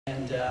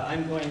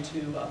I'm going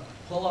to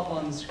pull up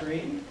on the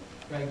screen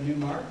Craig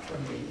Newmark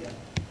from the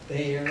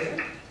Bay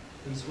Area,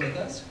 who's with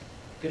us.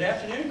 Good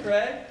afternoon,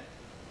 Craig.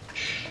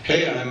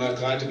 Hey, I'm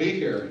glad to be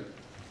here.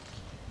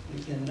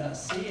 We can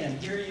see and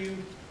hear you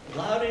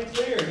loud and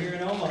clear here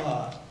in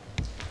Omaha.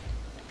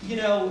 You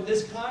know,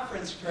 this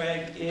conference,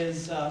 Craig,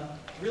 is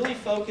really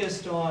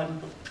focused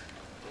on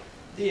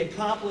the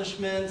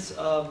accomplishments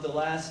of the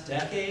last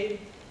decade,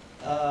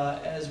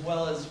 as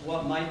well as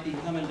what might be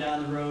coming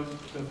down the road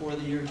before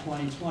the year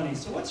 2020.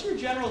 So what's your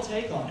general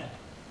take on it?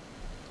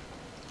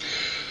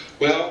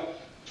 Well,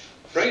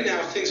 right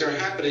now things are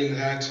happening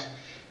that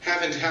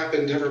haven't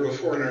happened ever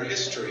before in our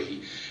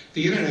history.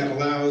 The internet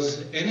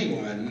allows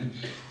anyone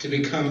to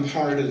become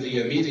part of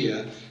the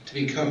media, to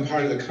become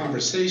part of the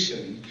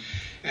conversation,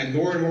 and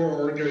more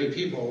ordinary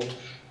people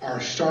are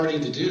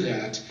starting to do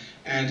that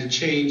and to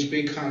change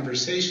big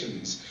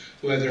conversations,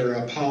 whether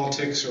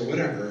politics or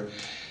whatever.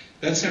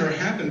 That's never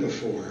happened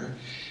before.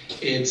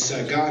 It's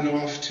gotten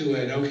off to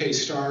an okay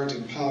start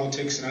in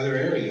politics and other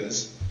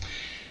areas.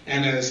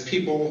 And as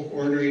people,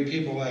 ordinary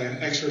people,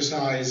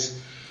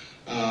 exercise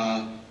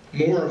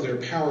more of their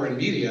power in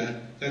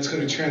media, that's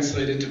going to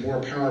translate into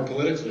more power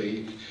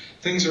politically.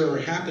 Things are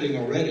happening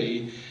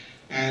already,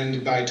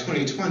 and by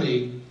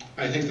 2020,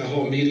 I think the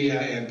whole media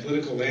and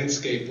political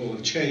landscape will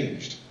have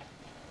changed.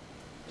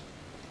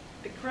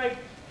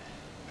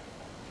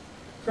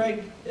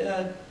 Craig,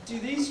 do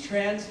these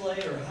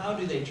translate, or how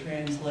do they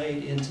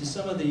translate into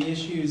some of the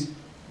issues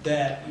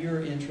that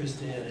you're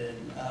interested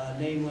in,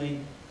 namely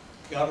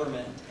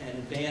government and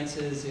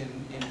advances in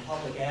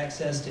public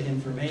access to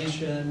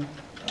information,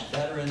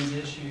 veterans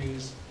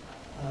issues?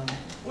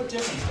 What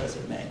difference does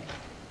it make?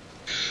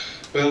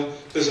 Well,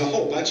 there's a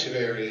whole bunch of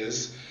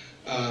areas.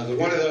 The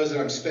one of those that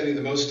I'm spending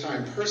the most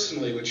time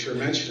personally, which you're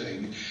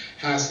mentioning,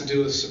 has to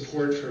do with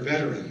support for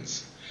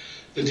veterans.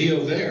 The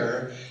deal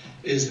there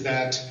is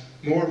that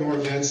more and more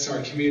vets are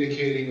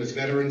communicating with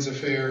Veterans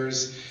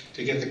Affairs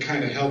to get the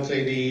kind of help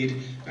they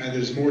need, and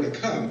there's more to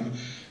come,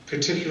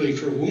 particularly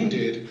for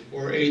wounded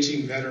or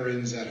aging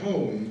veterans at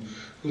home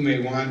who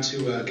may want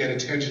to get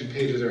attention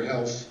paid to their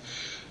health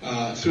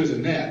through the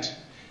net.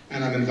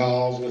 And I'm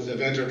involved with the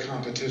vendor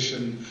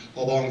competition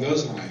along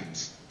those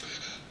lines.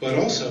 But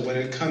also, when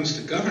it comes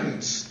to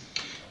governance,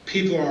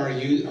 people are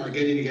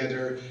getting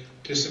together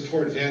to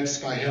support vets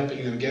by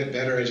helping them get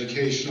better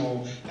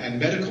educational and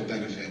medical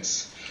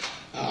benefits.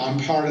 I'm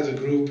part of the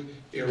group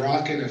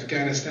Iraq and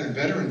Afghanistan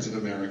Veterans of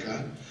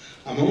America.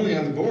 I'm only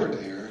on the board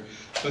there,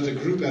 but the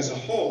group as a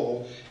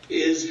whole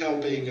is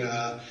helping,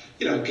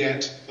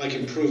 get like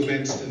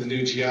improvements to the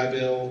new GI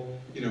Bill,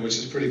 which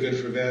is pretty good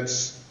for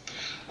vets.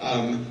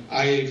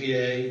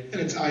 IAVA,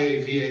 and it's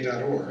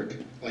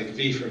IAVA.org, like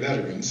V for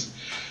veterans.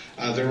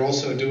 They're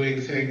also doing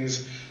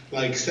things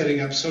like setting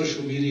up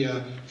social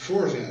media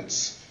for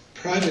vets,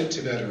 private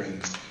to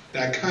veterans,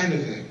 that kind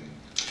of thing.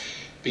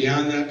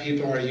 Beyond that,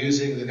 people are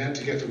using the net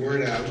to get the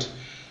word out.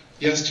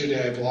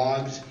 Yesterday I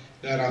blogged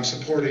that I'm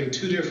supporting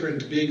 2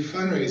 different big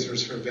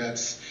fundraisers for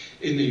vets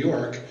in New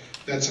York.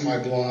 That's on my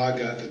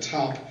blog at the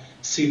top,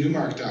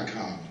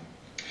 cnewmark.com.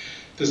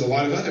 There's a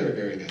lot of other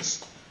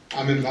areas.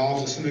 I'm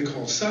involved with something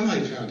called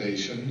Sunlight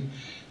Foundation.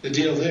 The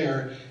deal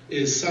there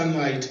is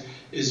Sunlight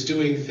is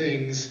doing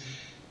things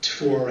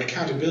for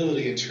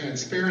accountability and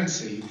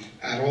transparency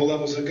at all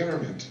levels of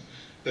government.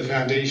 The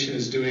foundation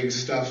is doing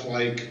stuff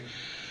like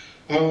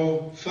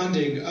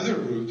funding other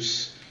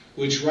groups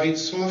which write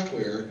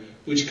software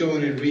which go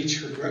in and reach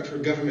for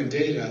government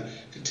data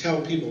to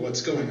tell people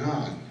what's going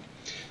on.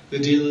 The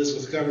deal is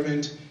with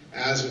government,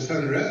 as with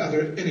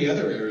any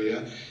other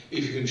area,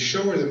 if you can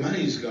show where the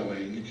money's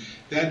going,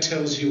 that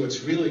tells you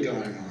what's really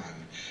going on.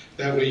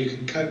 That way you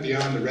can cut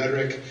beyond the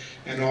rhetoric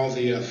and all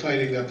the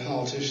fighting that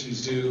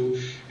politicians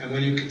do, and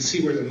when you can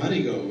see where the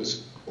money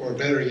goes, or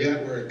better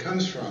yet, where it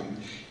comes from,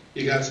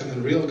 you got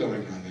something real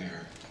going on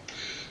there.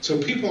 So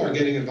people are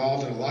getting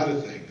involved in a lot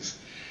of things.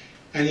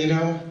 And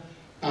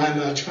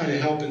I'm trying to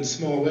help in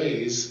small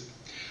ways.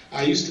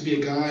 I used to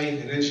be a guy,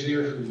 an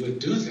engineer who would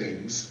do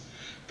things,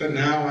 but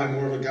now I'm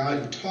more of a guy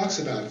who talks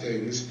about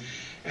things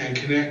and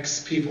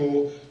connects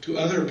people to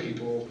other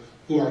people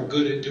who are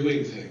good at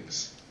doing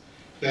things.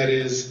 That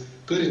is,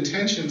 good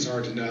intentions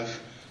aren't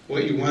enough.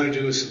 What you want to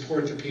do is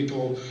support the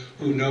people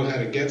who know how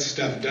to get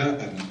stuff done.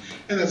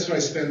 And that's what I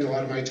spend a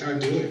lot of my time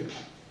doing.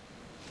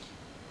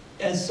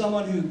 As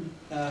someone who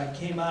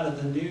came out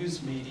of the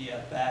news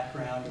media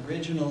background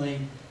originally,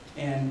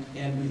 and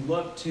we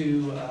look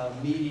to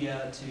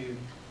media to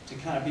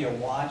kind of be a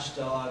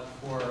watchdog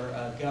for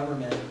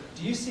government,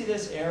 do you see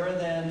this era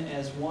then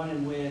as one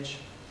in which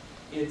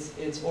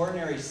it's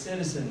ordinary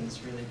citizens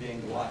really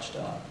being the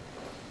watchdog?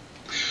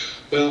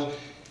 Well,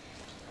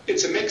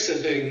 it's a mix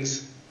of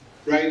things.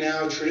 Right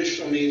now,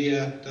 traditional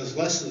media does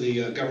less of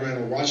the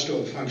governmental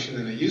watchdog function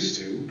than it used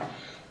to.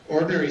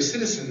 Ordinary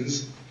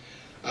citizens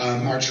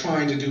are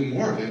trying to do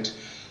more of it,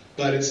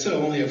 but it's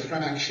still only a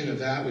fraction of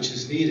that which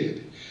is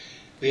needed.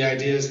 The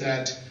idea is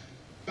that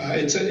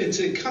it's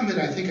incumbent,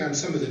 I think, on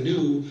some of the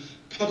new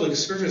public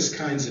service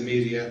kinds of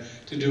media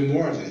to do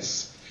more of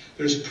this.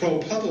 There's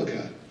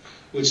ProPublica,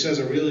 which does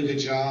a really good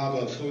job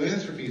of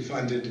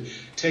philanthropy-funded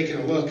taking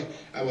a look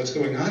at what's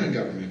going on in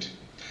government.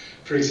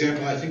 For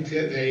example, I think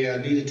that they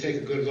need to take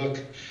a good look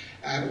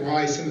at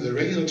why some of the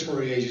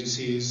regulatory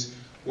agencies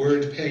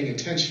weren't paying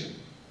attention.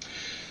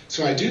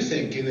 So I do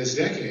think in this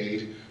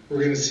decade, we're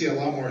going to see a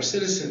lot more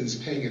citizens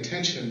paying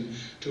attention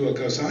to what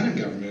goes on in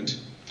government.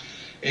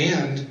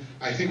 And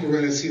I think we're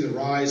going to see the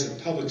rise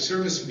of public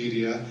service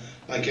media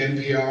like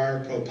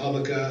NPR,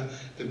 ProPublica,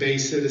 The Bay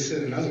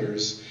Citizen, and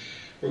others.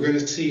 We're going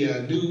to see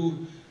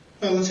new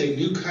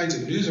kinds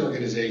of news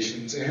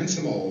organizations, and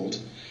some old,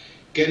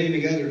 getting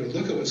together to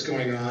look at what's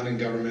going on in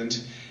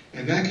government,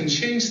 and that can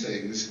change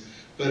things,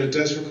 but it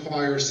does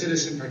require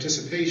citizen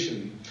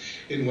participation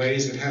in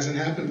ways that hasn't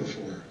happened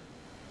before.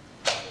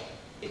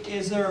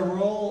 Is there a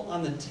role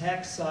on the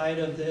tech side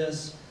of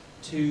this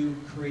to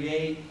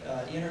create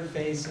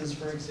interfaces,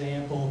 for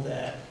example,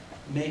 that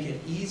make it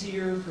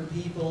easier for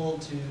people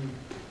to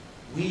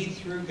weed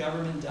through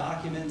government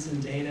documents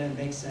and data and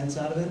make sense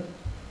out of it?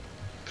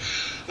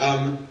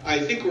 I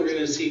think we're going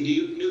to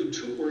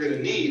see we're going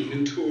to need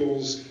new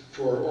tools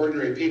for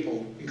ordinary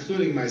people,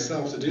 including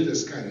myself, to do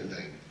this kind of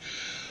thing.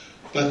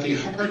 But the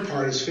hard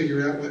part is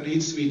figuring out what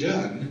needs to be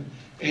done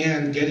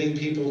and getting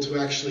people to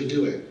actually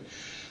do it.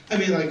 I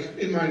mean, like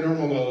in my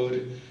normal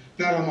mode,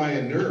 not am I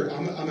a nerd,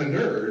 I'm a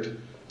nerd,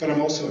 but I'm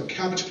also a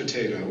couch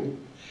potato,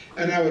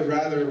 and I would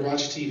rather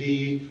watch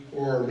TV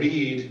or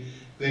read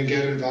than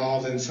get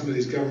involved in some of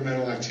these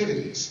governmental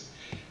activities.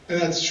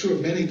 And that's true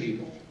of many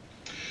people.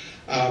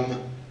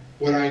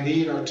 What I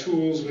need are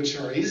tools which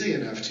are easy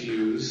enough to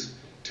use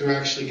to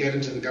actually get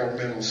into the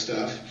governmental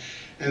stuff.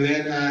 And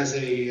then as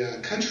a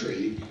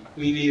country,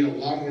 we need a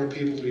lot more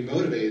people to be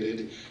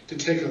motivated to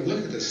take a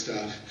look at this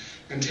stuff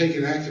and take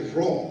an active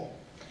role.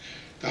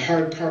 The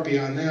hard part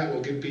beyond that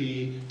will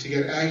be to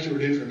get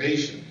accurate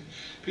information.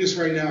 Because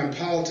right now in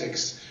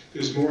politics,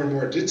 there's more and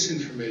more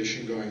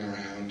disinformation going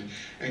around,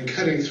 and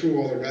cutting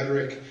through all the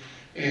rhetoric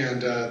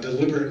and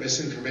deliberate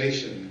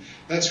misinformation,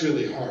 that's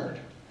really hard.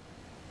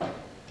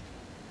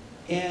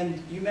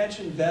 And you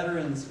mentioned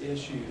veterans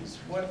issues.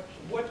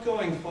 What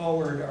going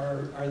forward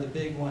are the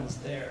big ones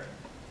there?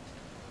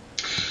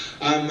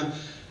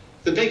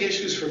 The big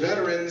issues for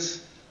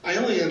veterans, I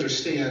only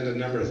understand a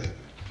number of them.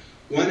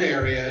 One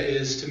area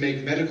is to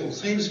make medical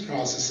claims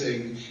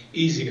processing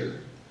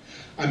easier.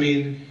 I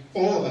mean,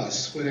 all of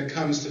us, when it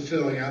comes to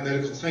filling out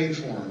medical claim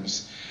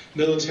forms,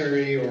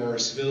 military or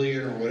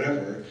civilian or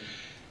whatever,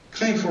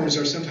 claim forms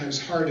are sometimes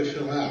hard to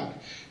fill out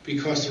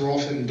because they're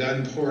often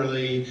done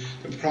poorly,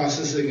 the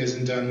processing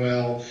isn't done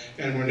well,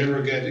 and we're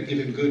never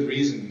given good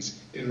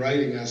reasons in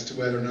writing as to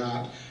whether or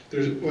not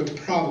what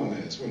the problem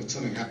is when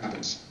something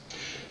happens.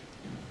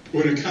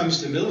 When it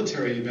comes to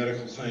military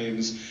medical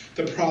claims,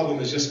 the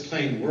problem is just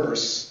plain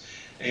worse.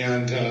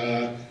 And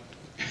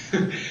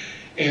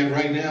and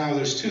right now,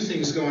 there's two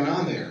things going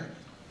on there.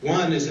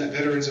 One is that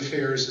Veterans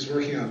Affairs is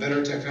working on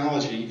better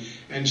technology,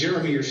 and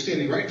Jeremy, you're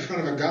standing right in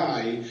front of a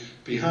guy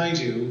behind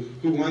you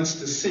wwho wants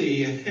to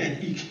see, and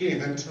he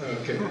can't.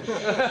 Okay.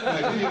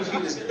 I didn't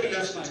think it's good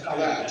enough to tell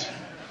that.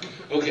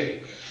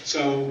 Okay,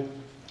 so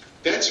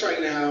vets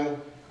right now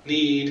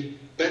need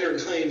better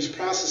claims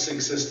processing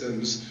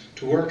systems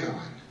to work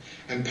on.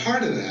 And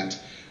part of that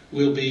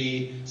will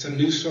be some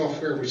new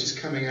software which is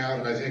coming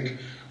out, I think,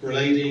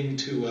 relating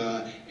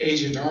to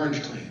Agent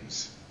Orange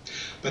claims.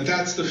 But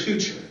that's the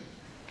future.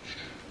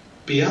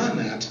 Beyond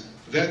that,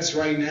 vets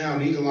right now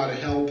need a lot of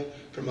help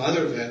from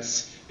other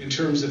vets in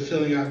terms of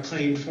filling out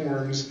claim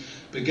forms,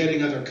 but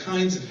getting other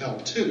kinds of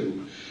help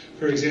too.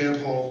 For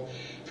example,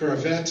 for a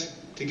vet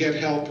to get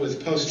help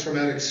with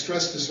post-traumatic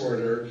stress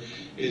disorder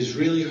is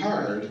really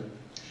hard.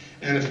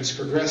 And if it's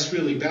progressed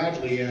really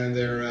badly and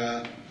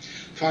they're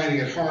finding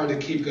it hard to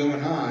keep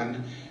going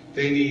on,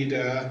 they need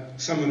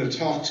someone to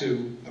talk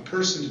to, a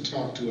person to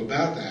talk to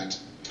about that.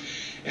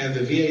 And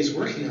the VA is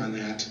working on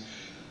that.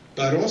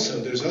 But also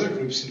there's other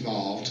groups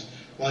involved,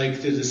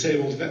 like the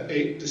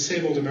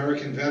Disabled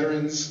American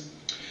Veterans.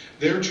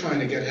 They're trying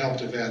to get help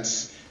to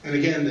vets. And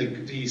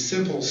again, the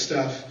simple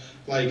stuff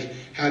like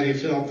how do you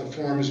fill out the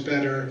forms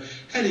better,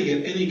 how do you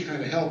get any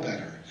kind of help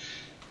better.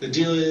 The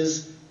deal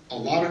is a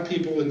lot of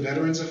people in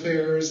Veterans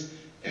Affairs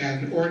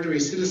and ordinary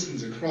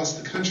citizens across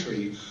the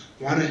country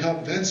want to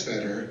help vets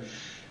better,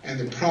 and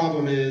the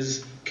problem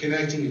is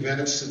connecting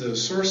vets to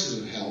those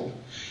sources of help.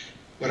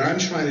 What I'm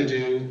trying to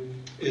do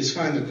is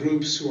find the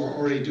groups who are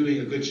already doing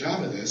a good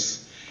job of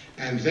this,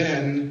 and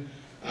then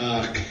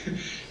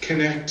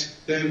connect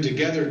them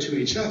together to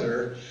each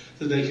other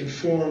so they can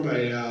form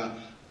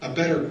a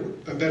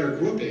better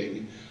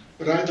grouping.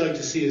 What I'd like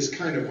to see is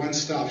kind of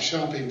one-stop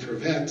shopping for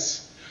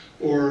vets,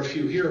 or if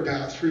you hear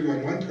about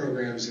 311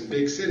 programs in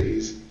big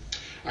cities,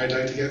 I'd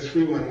like to get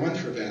 311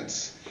 for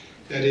vets.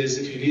 That is,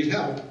 if you need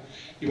help,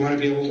 you want to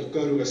be able to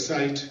go to a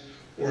site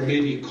or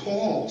maybe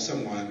call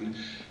someone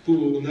who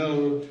will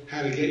know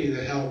how to get you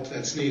the help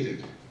that's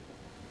needed.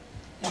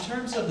 In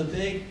terms of the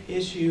big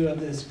issue of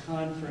this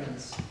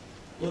conference,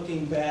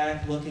 looking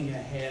back, looking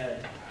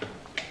ahead,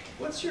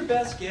 what's your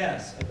best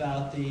guess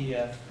about the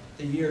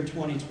year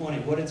 2020,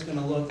 what it's going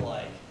to look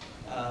like?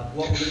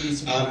 What would you be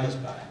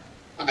surprised by?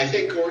 I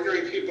think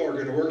ordinary people are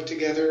going to work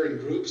together in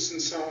groups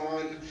and so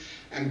on,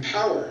 and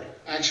power,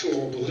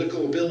 actual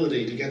political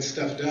ability to get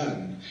stuff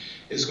done,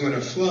 is going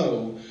to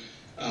flow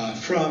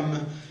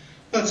from,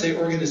 let's say,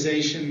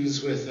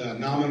 organizations with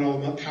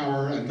nominal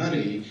power and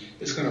money.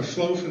 Is going to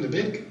flow from the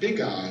big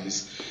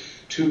guys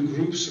to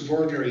groups of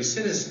ordinary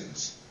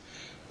citizens.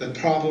 The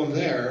problem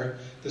there,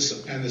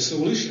 and the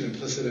solution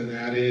implicit in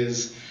that,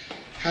 is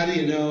how do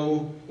you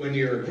know when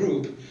you're a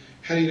group,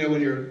 how do you know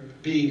when you're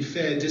being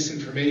fed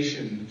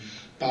disinformation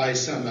by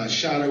some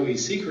shadowy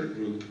secret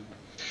group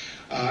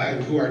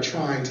who are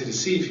trying to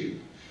deceive you?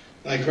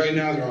 Like right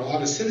now, there are a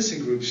lot of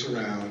citizen groups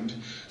around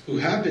who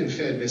have been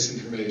fed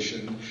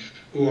misinformation,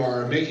 who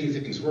are making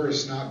things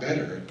worse, not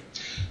better.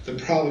 The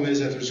problem is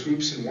that there's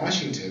groups in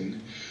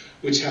Washington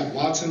which have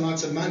lots and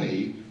lots of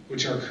money,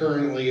 which are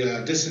currently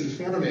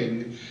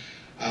disinforming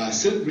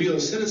real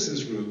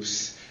citizens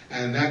groups,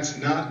 and that's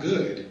not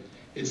good.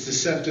 It's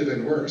deceptive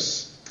and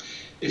worse.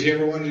 If you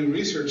ever want to do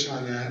research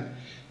on that,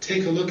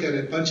 take a look at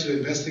a bunch of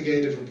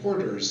investigative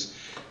reporters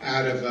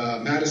out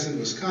of Madison,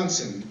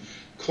 Wisconsin,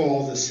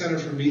 called the Center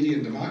for Media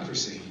and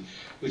Democracy,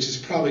 which is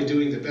probably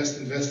doing the best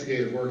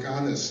investigative work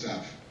on this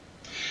stuff.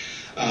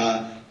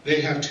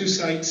 They have two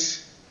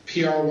sites,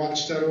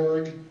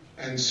 prwatch.org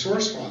and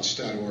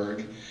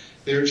sourcewatch.org.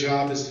 Their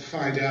job is to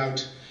find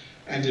out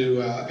and to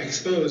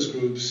expose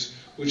groups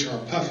which are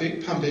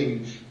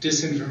pumping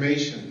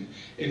disinformation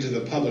into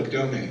the public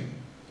domain.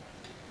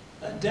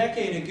 A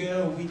decade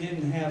ago, we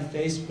didn't have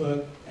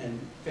Facebook and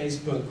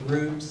Facebook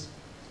groups.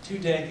 2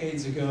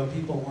 decades ago,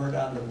 people weren't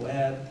on the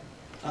web.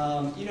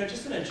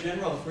 Just in a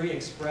general free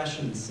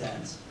expression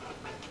sense,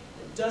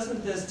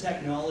 doesn't this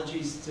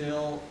technology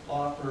still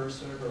offer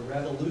sort of a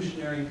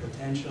revolutionary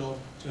potential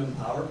to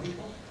empower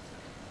people?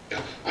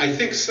 I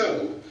think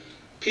so.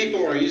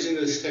 People are using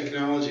this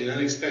technology in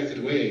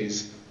unexpected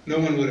ways. No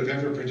one would have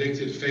ever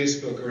predicted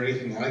Facebook or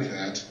anything like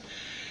that.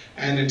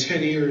 And in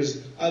 10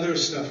 years, other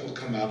stuff will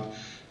come up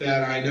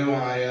that I know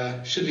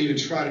I shouldn't even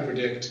try to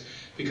predict,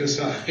 because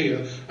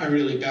I'm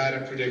really bad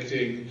at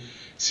predicting.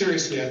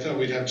 Seriously, I thought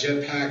we'd have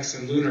jetpacks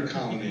and lunar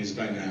colonies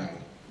by now.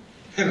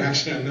 And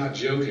actually, I'm not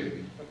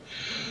joking.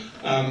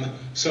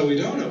 So we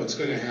don't know what's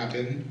going to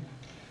happen.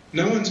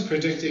 No one's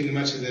predicting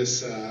much of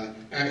this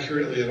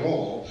accurately at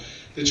all.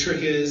 The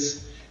trick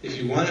is, if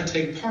you want to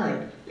take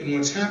part in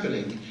what's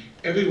happening,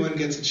 everyone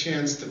gets a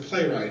chance to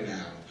play right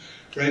now.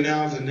 Right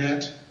now, the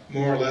net,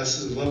 more or less,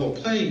 is a level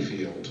playing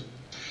field.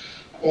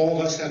 All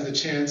of us have the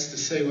chance to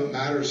say what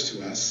matters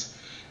to us,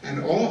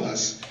 and all of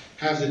us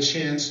have the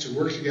chance to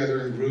work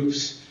together in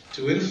groups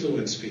to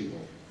influence people.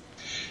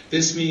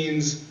 This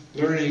means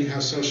learning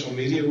how social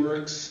media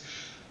works,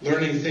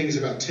 learning things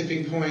about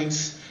tipping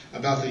points,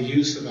 about the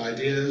use of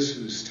ideas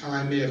whose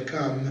time may have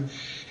come.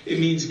 It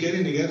means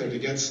getting together to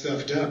get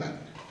stuff done.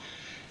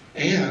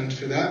 And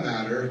for that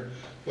matter,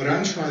 what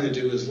I'm trying to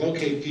do is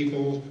locate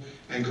people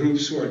and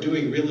groups who are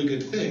doing really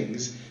good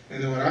things,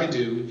 and then what I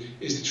do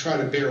is to try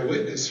to bear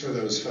witness for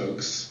those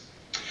folks.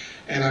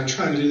 And I'm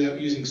trying to do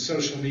that using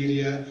social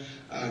media,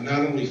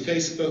 not only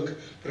Facebook,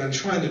 but I'm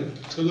trying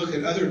to look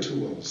at other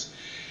tools.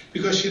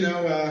 Because,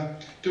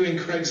 doing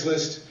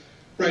Craigslist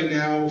right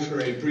now for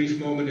a brief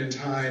moment in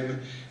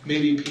time,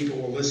 maybe people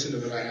will listen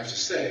to what I have to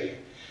say.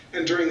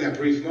 And during that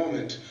brief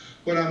moment,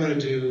 what I'm going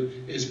to do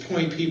is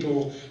point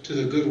people to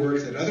the good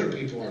work that other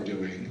people are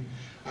doing.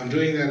 I'm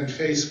doing that in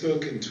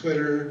Facebook and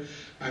Twitter.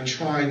 I'm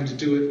trying to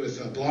do it with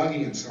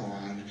blogging and so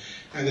on.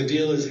 And the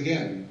deal is,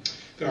 again,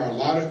 there are a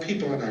lot of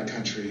people in our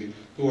country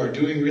who are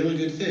doing really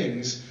good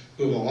things,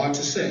 who have a lot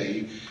to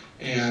say,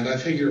 and I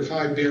figure if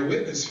I bear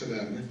witness for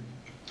them,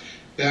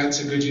 that's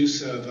a good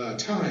use of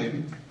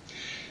time.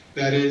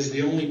 That is,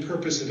 the only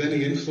purpose of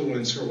any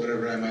influence or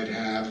whatever I might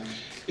have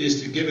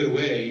is to give it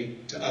away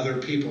to other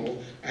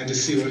people and to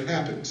see what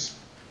happens.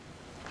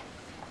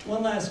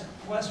 One last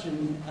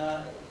question.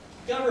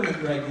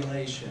 Government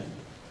regulation,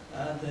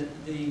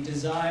 the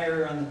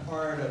desire on the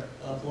part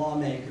of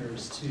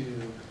lawmakers to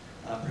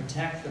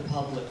protect the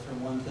public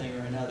from one thing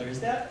or another, is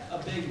that a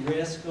big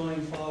risk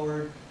going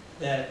forward?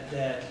 That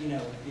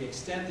the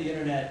extent the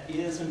internet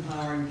is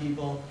empowering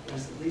people,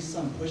 there's at least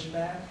some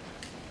pushback?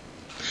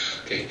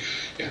 Okay,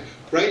 yeah.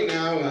 Right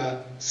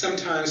now,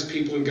 sometimes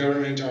people in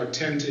government are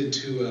tempted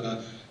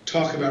to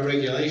talk about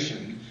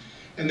regulation,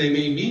 and they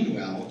may mean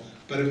well,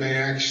 but it may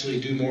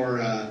actually do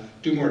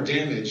more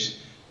damage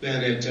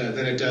than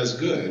it does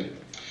good.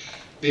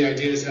 The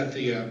idea is that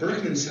the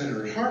Berkman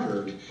Center at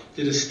Harvard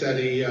did a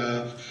study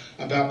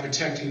about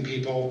protecting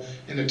people,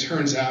 and it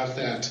turns out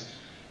that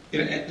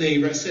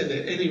they said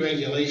that any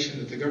regulation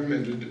that the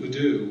government would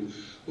do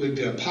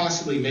would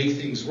possibly make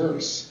things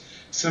worse.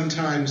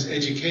 Sometimes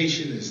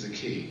education is the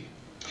key.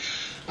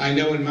 I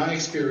know in my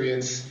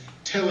experience,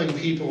 telling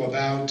people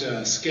about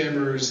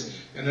scammers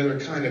and other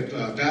kind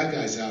of bad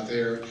guys out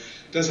there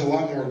does a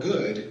lot more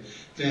good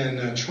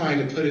than trying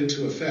to put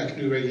into effect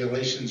new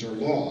regulations or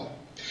law.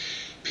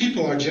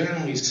 People are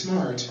generally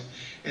smart,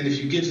 and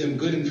if you give them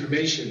good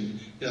information,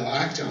 they'll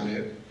act on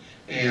it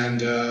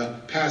and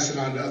pass it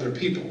on to other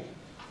people.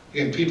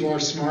 Again, people are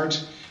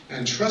smart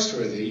and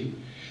trustworthy.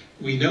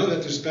 We know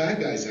that there's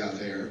bad guys out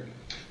there,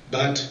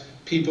 but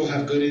people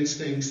have good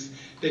instincts.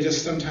 They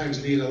just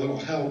sometimes need a little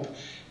help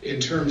in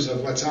terms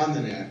of what's on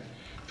the net.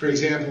 For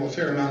example, a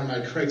fair amount of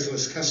my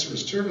Craigslist customer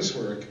service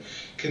work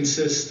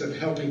consists of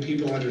helping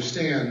people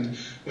understand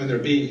when they're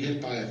being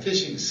hit by a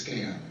phishing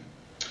scam.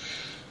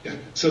 Yeah.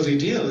 So the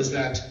deal is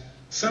that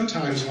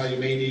sometimes while you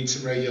may need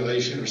some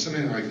regulation or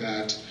something like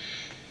that,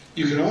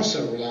 you can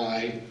also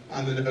rely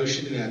on the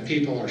notion that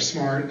people are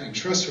smart and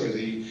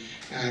trustworthy,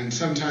 and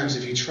sometimes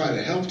if you try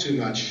to help too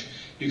much,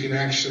 you can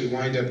actually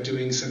wind up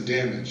doing some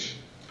damage.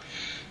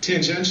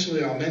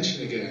 Tangentially, I'll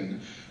mention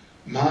again,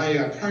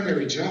 my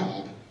primary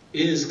job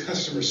is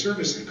customer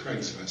service at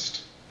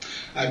Craigslist.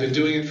 I've been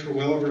doing it for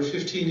well over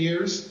 15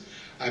 years.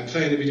 I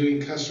plan to be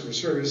doing customer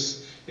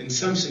service in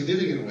some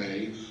significant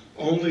way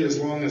only as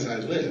long as I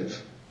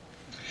live.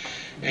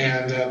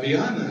 And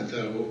beyond that,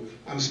 though,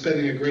 I'm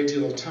spending a great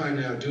deal of time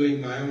now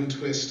doing my own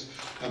twist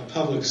of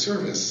public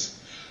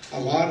service. A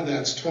lot of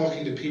that's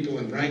talking to people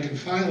in rank and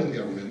file in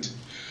government,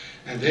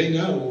 and they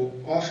know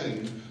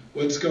often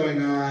what's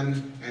going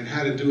on and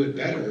how to do it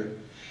better,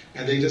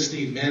 and they just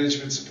need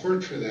management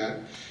support for that.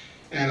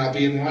 And I'll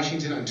be in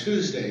Washington on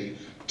Tuesday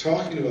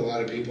talking to a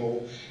lot of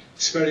people,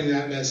 spreading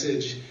that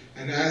message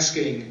and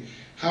asking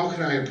how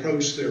can I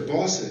approach their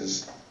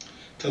bosses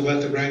to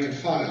let the rank and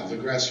file, the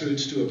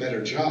grassroots, do a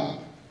better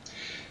job.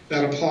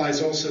 That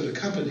applies also to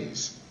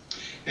companies.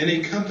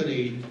 Any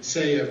company,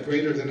 say, of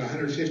greater than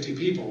 150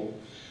 people,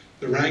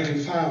 the rank and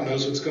file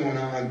knows what's going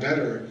on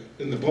better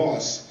than the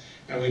boss,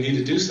 and we need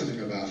to do something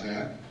about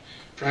that.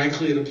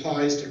 Frankly, it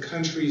applies to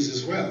countries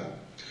as well.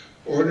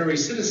 Ordinary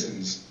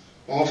citizens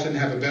often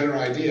have a better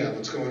idea of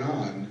what's going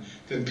on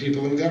than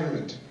people in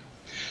government.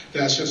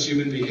 That's just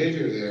human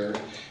behavior there.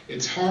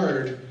 It's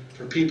hard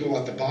for people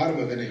at the bottom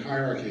of any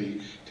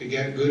hierarchy to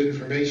get good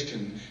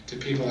information to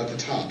people at the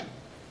top.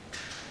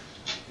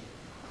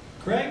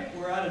 Craig,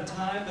 we're out of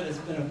time, but it's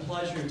been a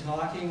pleasure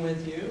talking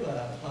with you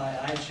by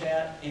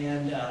iChat,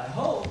 and I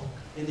hope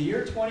in the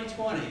year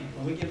 2020,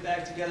 when we get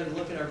back together to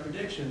look at our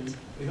predictions,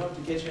 we hope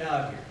to get you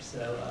out here.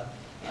 So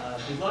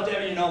we'd love to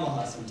have you in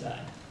Omaha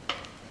sometime.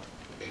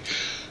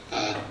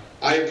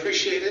 I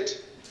appreciate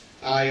it.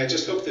 I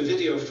just hope the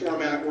video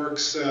format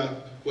works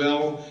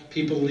well.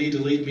 People need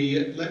to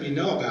let me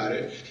know about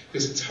it,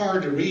 because it's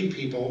hard to read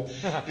people,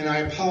 and I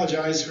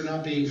apologize for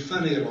not being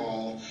funny at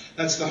all.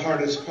 That's the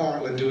hardest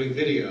part when doing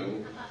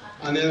video.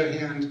 On the other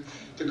hand,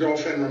 the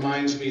girlfriend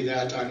reminds me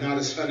that I'm not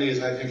as funny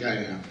as I think I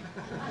am.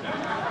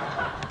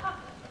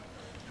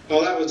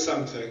 Well, that was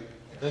something.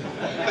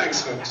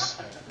 Thanks,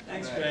 folks.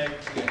 Thanks, Craig.